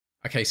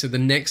Okay, so the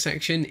next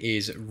section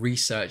is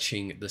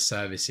researching the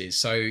services.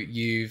 So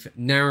you've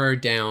narrowed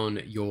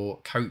down your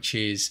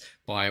coaches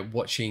by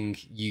watching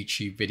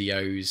YouTube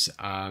videos,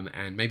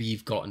 and maybe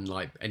you've gotten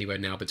like anywhere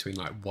now between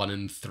like 1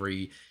 and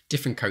 3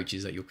 different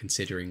coaches that you're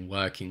considering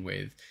working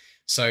with.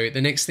 So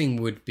the next thing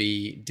would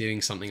be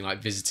doing something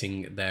like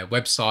visiting their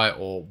website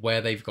or where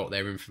they've got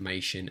their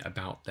information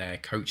about their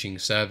coaching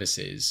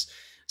services.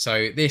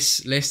 So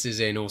this list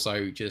is in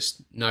also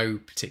just no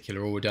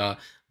particular order,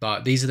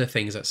 but these are the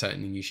things that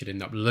certainly you should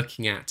end up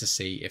looking at to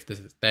see if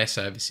their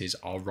services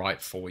are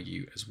right for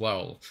you as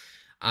well.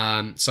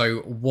 So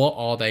what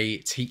are they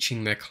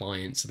teaching their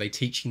clients? Are they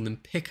teaching them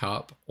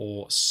pickup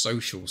or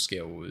social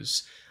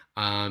skills?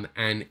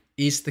 And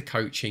is the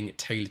coaching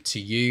tailored to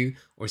you,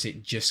 or is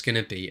it just going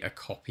to be a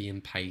copy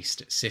and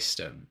paste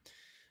system?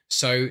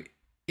 So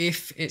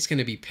if it's going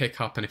to be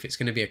pickup and if it's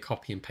going to be a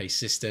copy and paste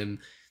system,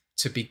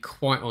 to be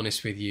quite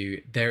honest with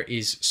you, there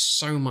is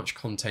so much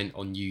content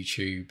on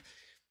YouTube.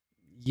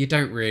 You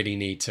don't really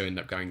need to end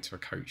up going to a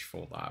coach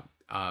for that.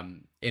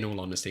 In all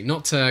honesty,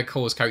 not to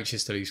cause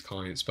coaches to lose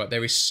clients, but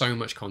there is so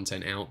much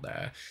content out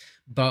there.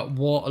 But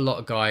what a lot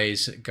of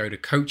guys go to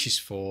coaches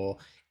for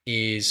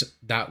is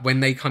that when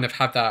they kind of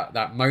have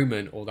that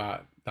moment or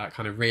that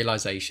kind of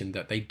realization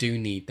that they do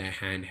need their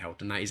hand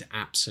held, and that is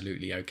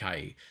absolutely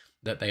okay,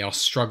 that they are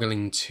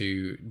struggling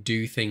to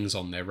do things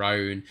on their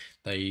own,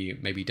 they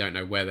maybe don't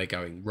know where they're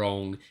going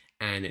wrong,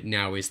 and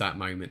now is that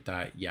moment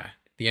that, yeah,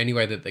 the only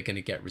way that they're going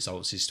to get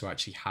results is to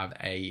actually have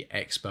a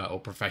expert or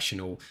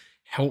professional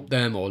help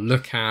them or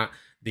look at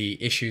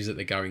the issues that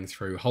they're going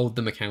through, hold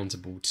them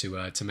accountable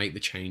to make the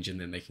change, and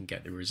then they can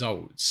get the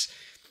results.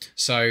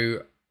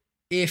 So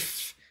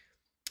if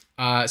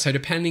so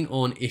depending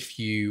on if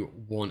you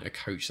want a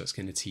coach that's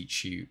going to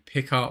teach you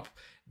pickup,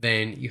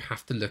 then you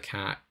have to look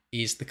at,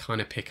 is the kind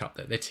of pickup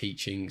that they're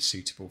teaching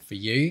suitable for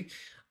you?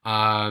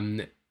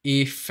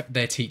 If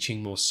they're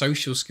teaching more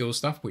social skill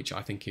stuff, which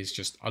I think is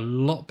just a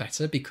lot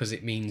better because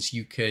it means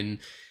you can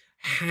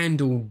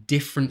handle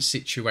different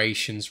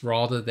situations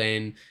rather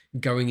than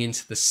going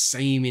into the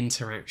same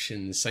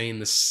interactions, saying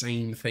the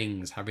same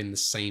things, having the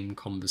same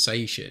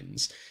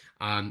conversations.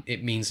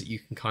 It means that you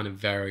can kind of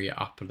vary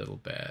it up a little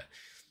bit.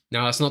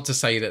 Now, that's not to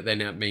say that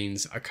then it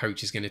means a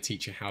coach is going to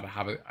teach you how to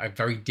have a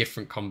very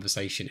different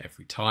conversation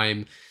every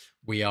time.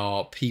 We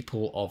are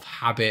people of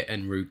habit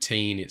and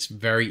routine. It's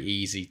very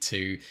easy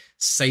to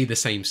say the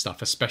same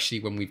stuff, especially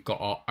when we've got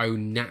our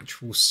own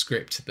natural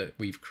script that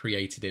we've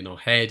created in our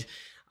head.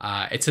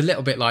 It's a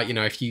little bit like,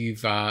 if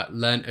you've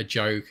learnt a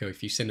joke or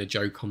if you've seen a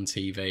joke on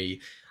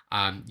TV,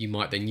 you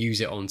might then use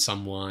it on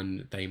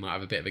someone. They might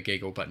have a bit of a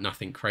giggle, but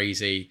nothing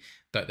crazy.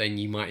 But then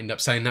you might end up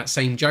saying that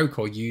same joke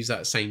or use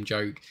that same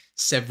joke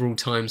several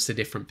times to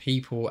different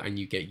people, and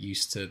you get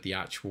used to the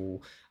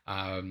actual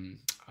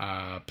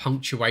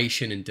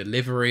punctuation and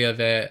delivery of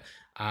it.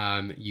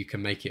 You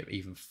can make it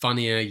even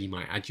funnier. You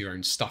might add your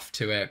own stuff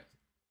to it,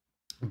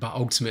 but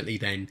ultimately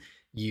then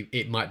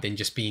it might then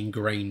just be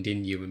ingrained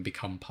in you and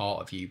become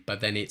part of you.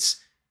 But then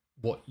it's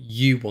what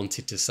you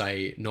wanted to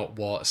say, not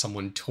what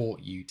someone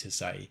taught you to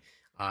say,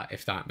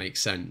 if that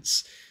makes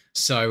sense.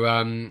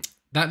 So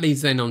that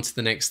leads then on to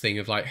the next thing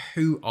of like,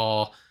 who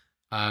are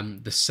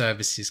the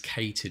services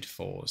catered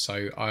for?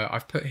 So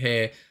I've put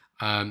here,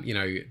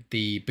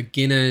 the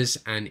beginners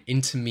and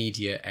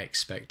intermediate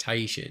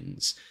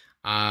expectations.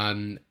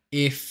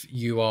 If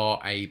you are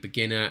a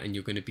beginner and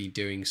you're going to be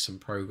doing some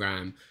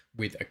program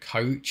with a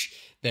coach,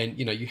 then,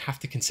 you have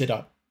to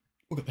consider,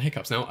 we've got the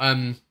hiccups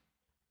now.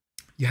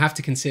 You have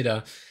to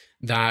consider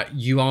that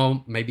you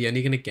are maybe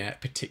only going to get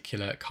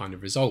particular kind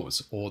of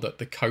results, or that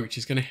the coach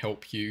is going to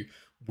help you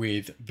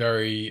with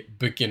very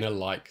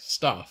beginner-like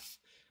stuff.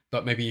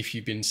 But maybe if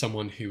you've been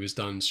someone who has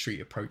done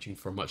street approaching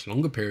for a much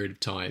longer period of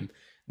time,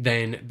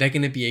 then they're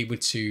going to be able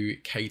to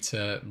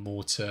cater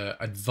more to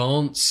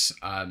advanced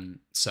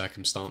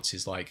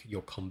circumstances like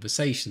your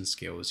conversation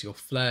skills, your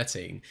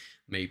flirting,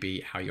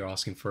 maybe how you're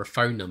asking for a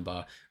phone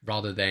number,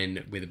 rather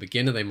than with a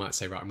beginner, they might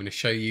say, right, I'm going to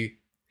show you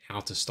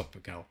how to stop a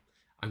girl.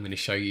 I'm going to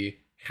show you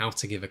how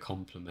to give a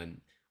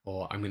compliment,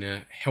 or I'm going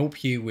to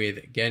help you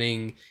with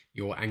getting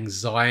your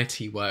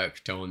anxiety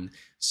worked on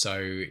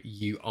so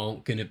you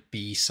aren't going to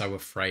be so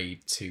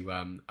afraid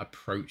to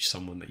approach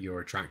someone that you're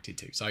attracted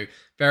to. So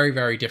very,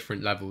 very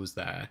different levels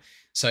there.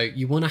 So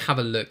you want to have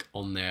a look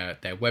on their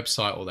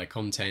website or their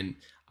content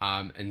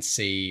and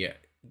see,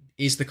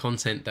 is the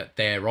content that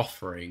they're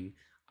offering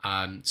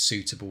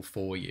suitable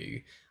for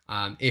you?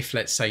 If,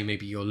 let's say,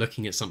 maybe you're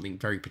looking at something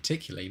very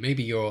particularly,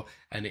 maybe you're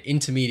an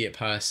intermediate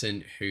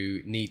person who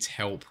needs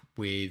help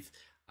with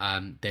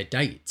their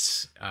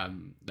dates,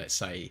 let's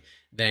say,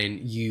 then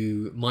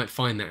you might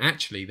find that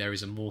actually there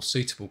is a more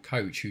suitable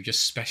coach who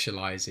just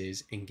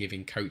specializes in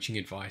giving coaching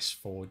advice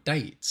for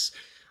dates.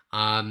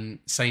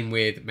 Same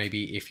with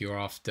maybe if you're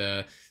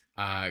after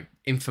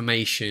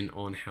information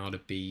on how to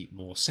be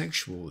more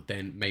sexual,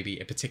 then maybe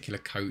a particular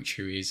coach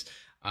who is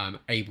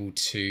able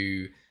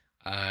to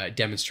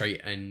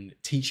demonstrate and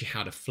teach you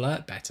how to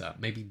flirt better,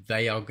 maybe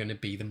they are going to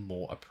be the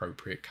more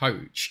appropriate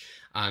coach.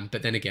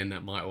 But then again,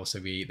 that might also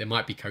be, there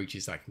might be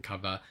coaches that can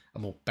cover a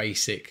more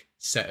basic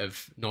set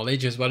of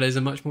knowledge as well as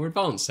a much more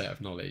advanced set of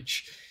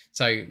knowledge.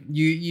 So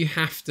you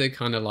have to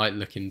kind of like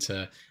look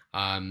into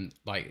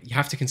like, you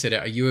have to consider,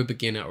 are you a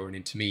beginner or an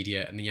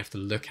intermediate? And then you have to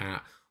look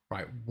at,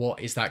 right, what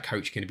is that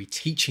coach going to be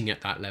teaching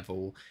at that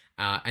level?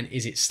 And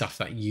is it stuff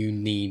that you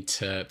need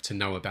to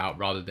know about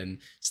rather than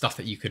stuff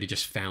that you could have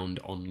just found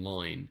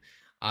online?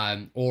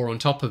 Or on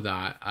top of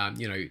that,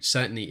 you know,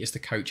 certainly is the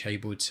coach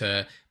able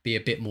to be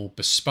a bit more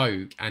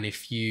bespoke? And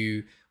if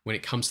you, when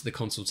it comes to the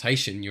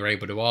consultation, you're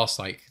able to ask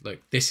like, look,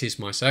 this is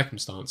my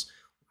circumstance,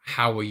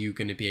 how are you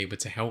going to be able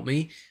to help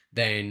me?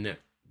 Then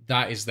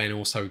that is then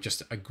also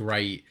just a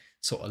great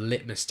sort of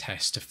litmus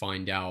test to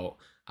find out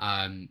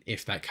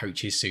if that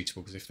coach is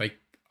suitable. Because if they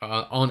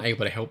aren't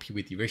able to help you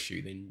with your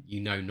issue, then you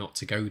know not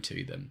to go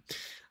to them.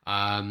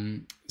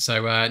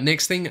 So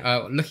next thing,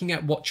 looking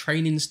at what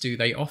trainings do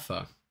they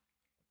offer.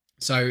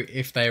 So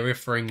if they're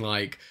offering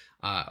like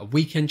a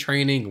weekend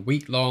training, a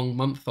week long,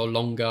 month or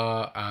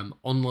longer,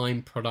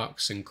 online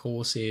products and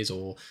courses,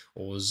 or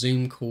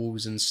Zoom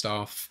calls and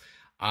stuff.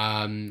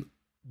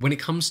 When it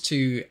comes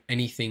to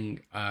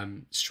anything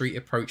street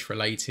approach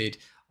related,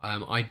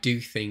 I do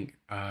think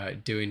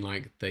doing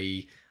like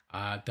the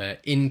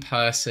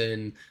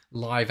in-person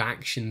live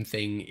action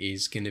thing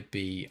is going to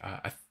be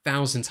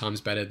 1,000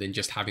 times better than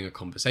just having a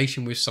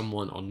conversation with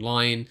someone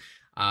online.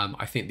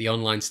 I think the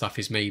online stuff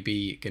is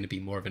maybe going to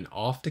be more of an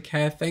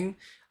aftercare thing,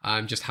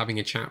 just having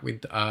a chat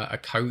with a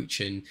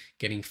coach and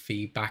getting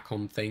feedback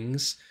on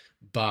things.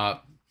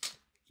 But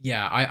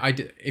yeah,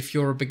 if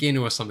you're a beginner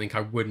or something,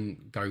 I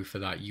wouldn't go for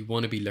that. You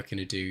want to be looking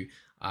to do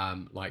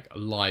like a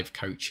live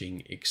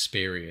coaching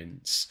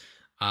experience.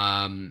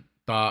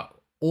 But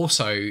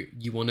also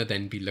you want to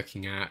then be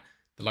looking at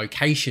the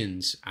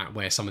locations at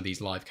where some of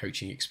these live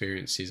coaching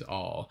experiences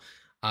are.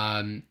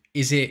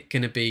 Is it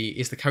going to be,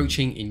 is the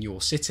coaching in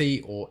your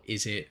city or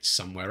is it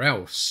somewhere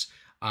else?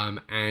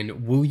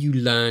 And will you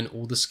learn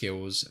all the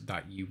skills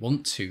that you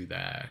want to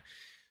there?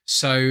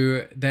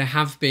 So there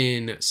have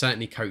been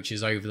certainly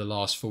coaches over the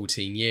last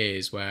 14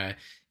 years where,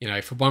 you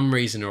know, for one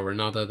reason or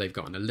another, they've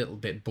gotten a little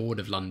bit bored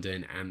of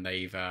London and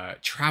they've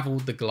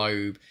traveled the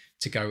globe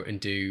to go and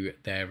do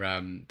their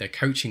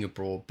coaching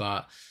abroad.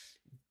 But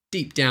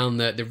deep down,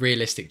 the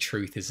realistic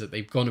truth is that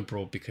they've gone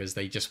abroad because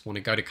they just want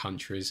to go to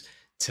countries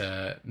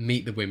to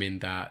meet the women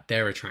that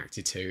they're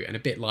attracted to. And a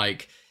bit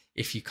like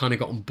if you kind of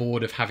gotten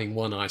bored of having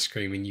one ice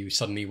cream and you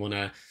suddenly want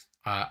to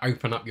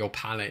open up your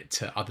palate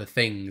to other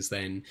things,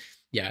 then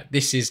yeah,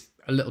 this is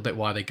a little bit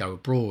why they go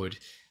abroad.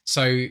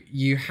 So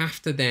you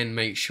have to then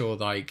make sure,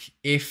 like,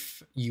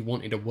 if you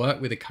wanted to work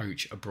with a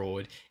coach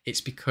abroad,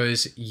 it's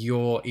because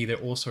you're either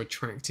also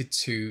attracted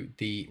to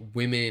the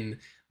women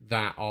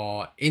that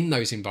are in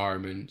those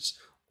environments,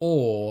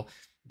 or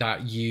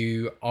that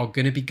you are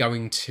going to be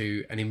going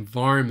to an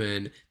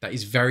environment that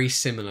is very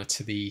similar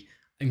to the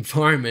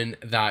environment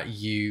that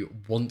you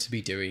want to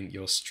be doing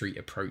your street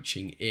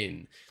approaching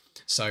in.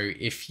 So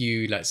if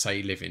you, let's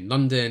say, live in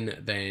London,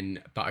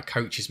 then, but a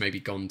coach has maybe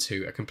gone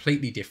to a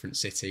completely different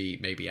city,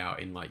 maybe out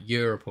in like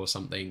Europe or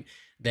something,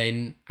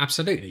 then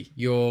absolutely,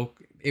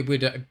 it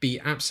would be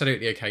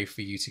absolutely okay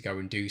for you to go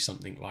and do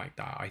something like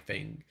that, I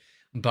think.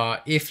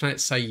 But if,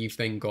 let's say, you've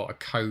then got a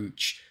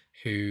coach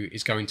who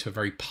is going to a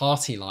very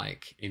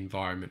party-like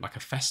environment, like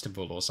a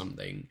festival or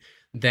something,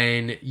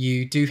 then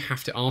you do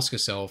have to ask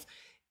yourself,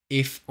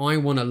 if I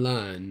want to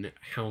learn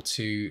how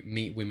to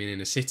meet women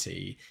in a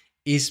city,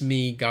 is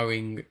me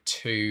going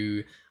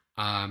to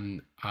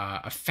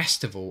a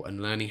festival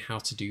and learning how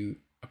to do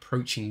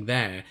approaching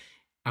there,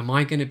 am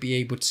I going to be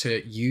able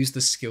to use the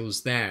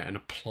skills there and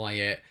apply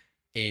it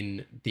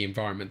in the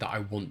environment that I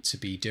want to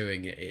be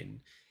doing it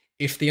in?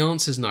 If the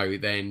answer is no,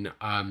 then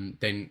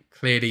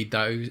clearly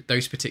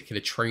those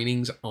particular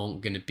trainings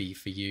aren't going to be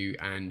for you.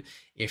 And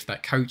if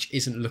that coach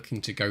isn't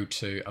looking to go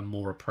to a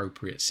more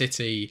appropriate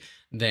city,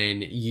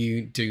 then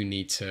you do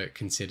need to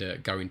consider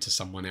going to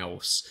someone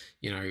else.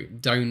 You know,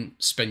 don't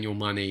spend your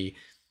money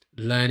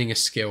learning a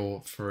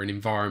skill for an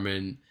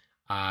environment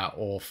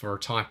or for a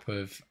type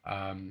of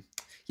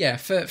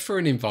for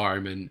an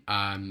environment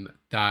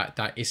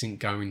that isn't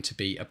going to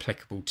be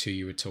applicable to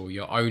you at all.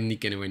 You're only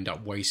going to end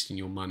up wasting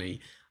your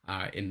money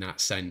in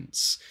that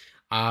sense.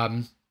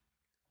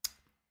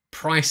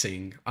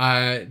 Pricing,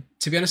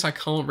 to be honest, I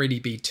can't really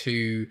be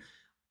too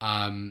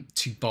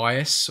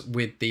biased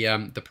with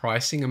the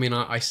pricing. I mean,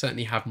 I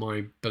certainly have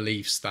my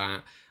beliefs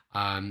that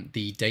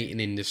the dating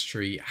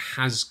industry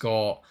has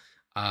got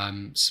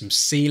some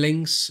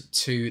ceilings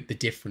to the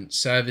different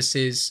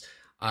services.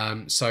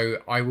 So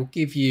I will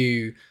give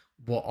you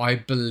what I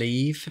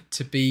believe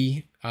to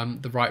be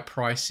the right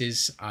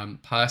prices,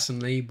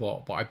 personally,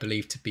 what I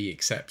believe to be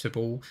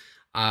acceptable.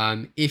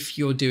 If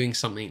you're doing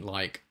something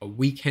like a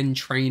weekend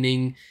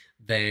training,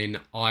 then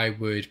I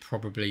would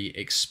probably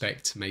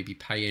expect to maybe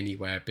pay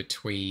anywhere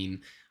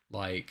between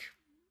like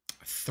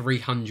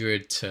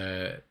 300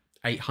 to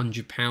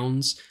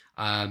 £800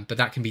 But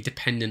that can be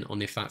dependent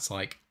on if that's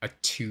like a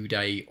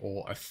 2-day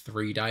or a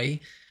 3-day.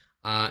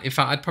 In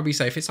fact, I'd probably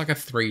say if it's like a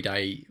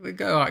 3-day,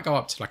 go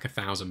up to like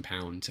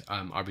 £1,000.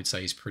 I would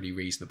say is pretty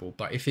reasonable.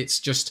 But if it's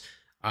just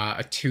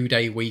a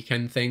 2-day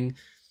weekend thing,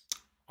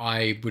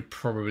 I would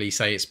probably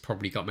say it's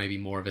probably got maybe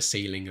more of a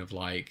ceiling of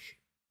like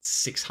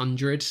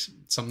 600,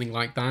 something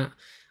like that.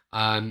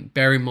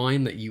 Bear in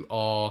mind that you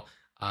are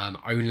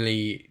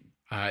only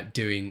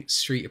doing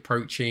street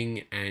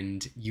approaching,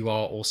 and you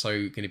are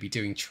also going to be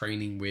doing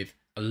training with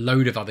a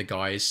load of other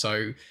guys.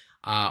 So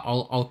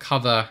I'll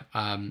cover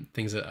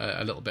things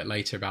a little bit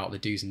later about the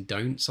do's and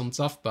don'ts on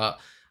stuff, but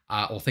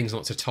or things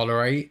not to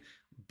tolerate.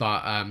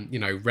 But you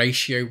know,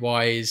 ratio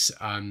wise,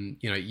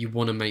 you know, you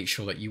want to make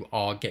sure that you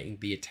are getting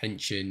the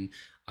attention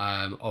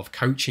of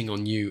coaching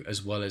on you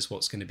as well as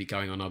what's going to be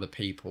going on other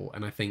people.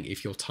 And I think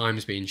if your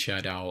time's being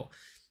shared out,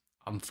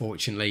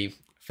 unfortunately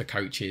for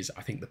coaches,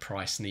 I think the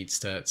price needs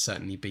to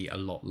certainly be a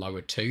lot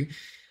lower too.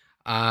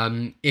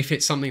 If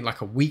it's something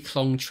like a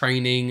week-long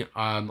training,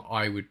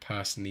 I would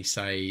personally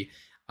say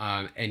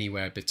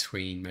anywhere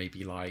between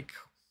maybe like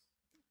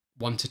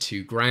 1 to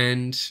 2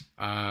 grand,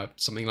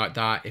 something like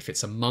that. If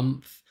it's a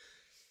month,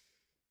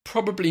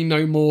 probably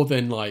no more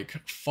than like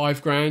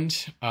 5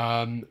 grand,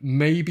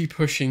 maybe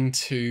pushing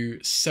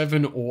to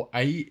 7 or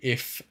 8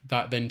 if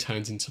that then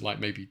turns into like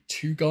maybe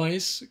 2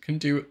 guys can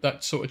do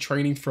that sort of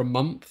training for a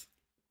month.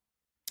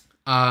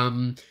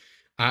 And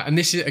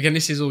this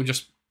is all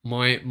just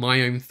my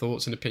own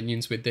thoughts and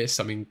opinions with this.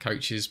 I mean,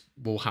 coaches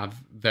will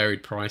have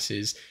varied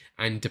prices,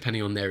 and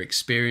depending on their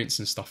experience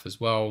and stuff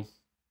as well.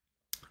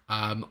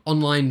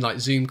 Online like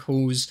Zoom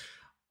calls,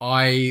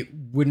 I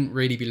wouldn't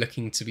really be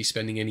looking to be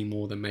spending any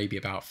more than maybe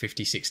about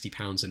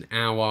 £50-60 an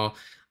hour.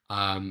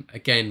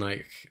 Again,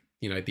 like,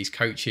 you know, these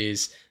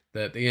coaches,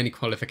 the only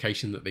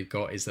qualification that they've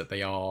got is that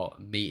they are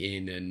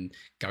meeting and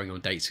going on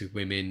dates with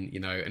women, you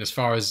know, and as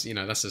far as, you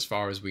know, that's as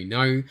far as we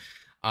know.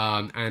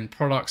 And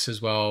products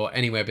as well,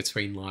 anywhere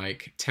between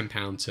like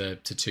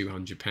 £10 to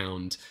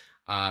 £200.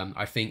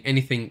 I think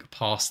anything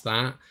past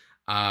that,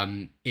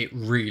 it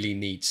really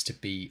needs to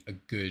be a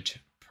good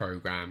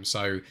program.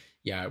 So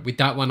yeah, with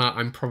that one,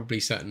 I'm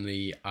probably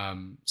certainly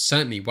way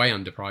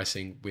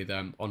underpricing with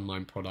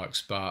online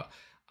products. But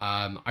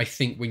I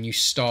think when you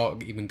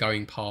start even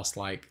going past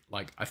like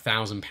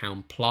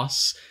 £1,000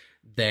 plus,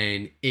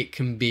 then it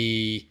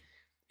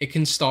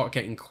can start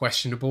getting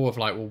questionable of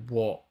like,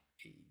 well,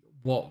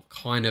 what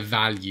kind of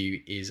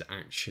value is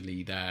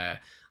actually there?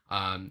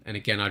 And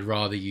again, I'd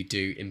rather you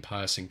do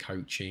in-person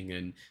coaching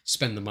and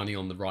spend the money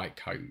on the right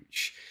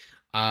coach.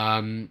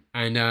 Have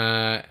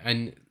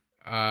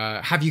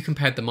you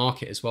compared the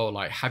market as well?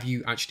 Like, have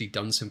you actually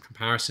done some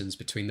comparisons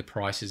between the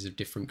prices of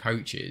different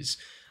coaches?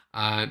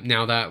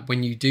 Now that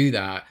when you do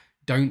that,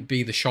 don't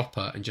be the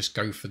shopper and just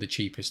go for the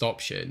cheapest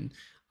option.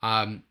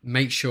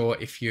 Make sure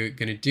if you're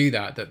going to do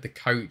that, that the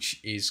coach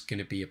is going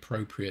to be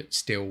appropriate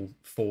still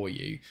for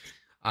you.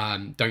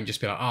 Don't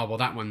just be like, oh, well,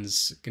 that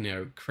one's, you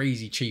know,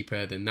 crazy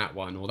cheaper than that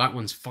one, or that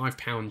one's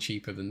 £5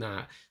 cheaper than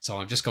that, so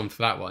I've just gone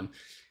for that one.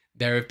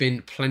 There have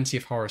been plenty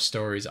of horror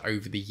stories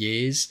over the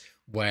years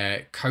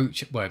where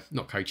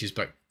not coaches,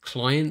 but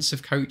clients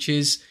of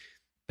coaches,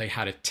 they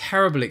had a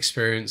terrible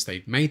experience,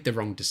 they've made the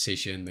wrong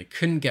decision, they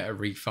couldn't get a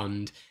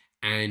refund,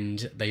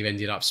 and they've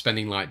ended up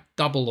spending like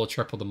double or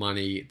triple the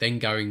money, then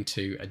going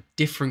to a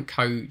different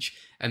coach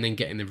and then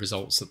getting the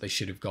results that they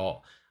should have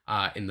got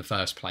in the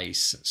first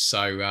place.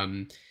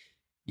 So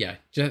yeah,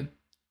 just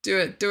do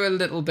a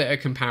little bit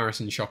of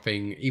comparison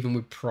shopping, even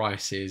with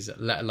prices,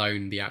 let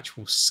alone the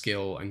actual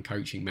skill and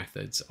coaching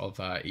methods of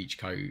each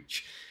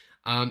coach.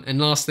 And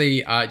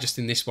lastly, just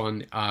in this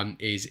one,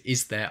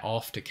 is there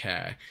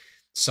aftercare?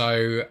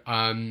 So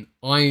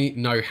I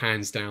know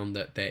hands down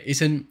that there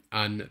isn't,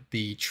 and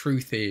the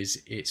truth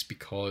is it's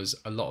because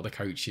a lot of the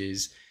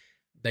coaches,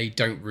 they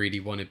don't really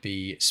want to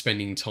be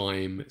spending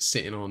time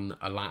sitting on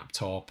a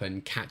laptop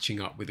and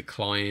catching up with a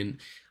client.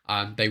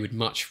 They would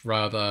much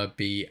rather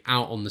be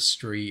out on the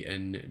street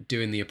and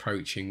doing the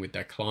approaching with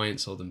their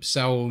clients or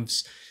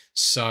themselves.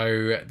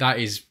 So that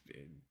is,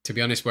 to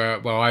be honest,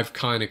 where I've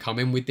kind of come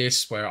in with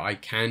this, where I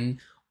can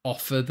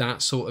offer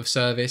that sort of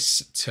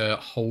service to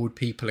hold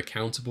people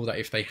accountable, that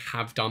if they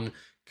have done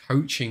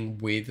coaching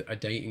with a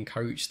dating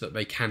coach, that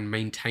they can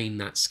maintain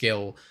that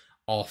skill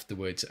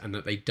afterwards and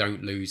that they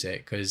don't lose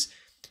it. Because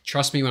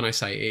trust me when I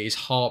say it is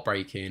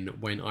heartbreaking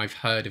when I've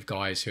heard of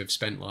guys who have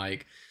spent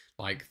like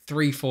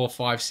 3, 4,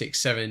 5, 6,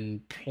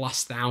 7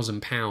 plus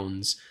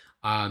 £1,000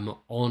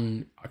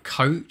 on a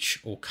coach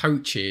or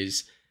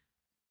coaches,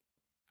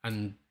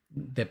 and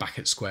they're back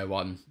at square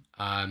one.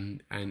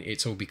 And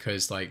it's all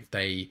because like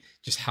they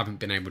just haven't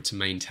been able to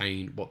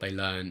maintain what they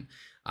learn.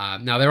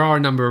 Now there are a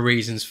number of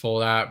reasons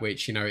for that,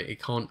 which, you know,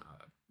 it can't,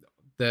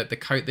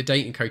 the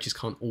dating coaches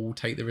can't all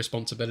take the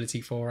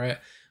responsibility for it,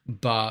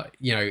 but,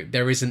 you know,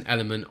 there is an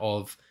element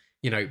of,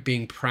 you know,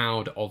 being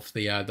proud of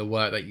the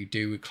work that you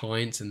do with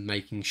clients and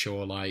making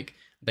sure like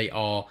they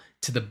are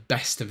to the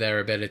best of their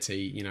ability,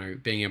 you know,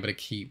 being able to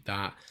keep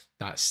that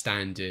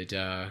standard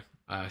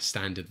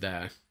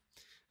there.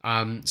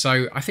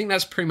 So I think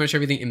that's pretty much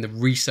everything in the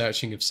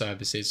researching of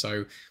services.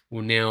 So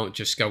we'll now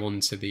just go on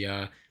to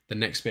the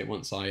next bit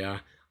once I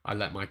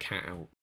let my cat out.